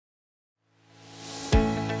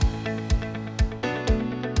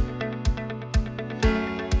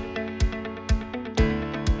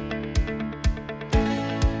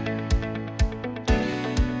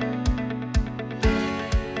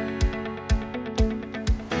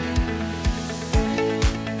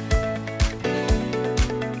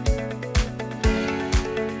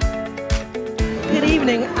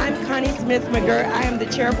evening. I'm Connie McGirt. I am the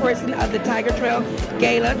chairperson of the Tiger Trail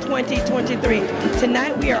Gala 2023.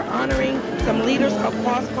 Tonight we are honoring some leaders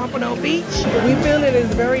across Pompano Beach. We feel it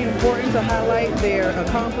is very important to highlight their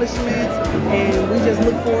accomplishments, and we just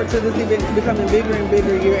look forward to this event becoming bigger and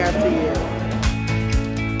bigger year after year.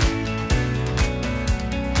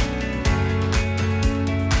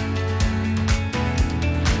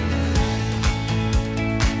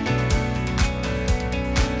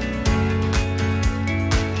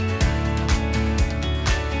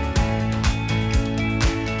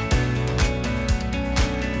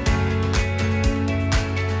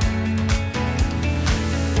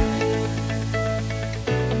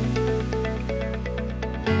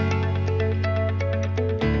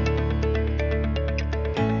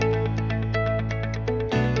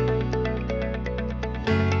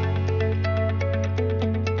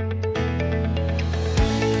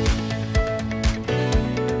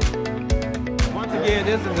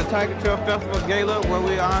 This is the Tiger Trail Festival Gala, where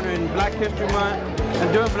we're honoring Black History Month.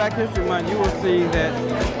 And during Black History Month, you will see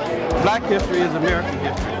that Black history is American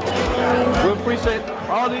history. We appreciate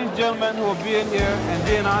all these gentlemen who are being here and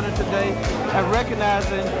being honored today and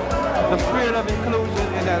recognizing the spirit of inclusion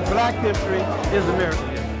and that Black history is American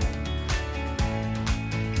history.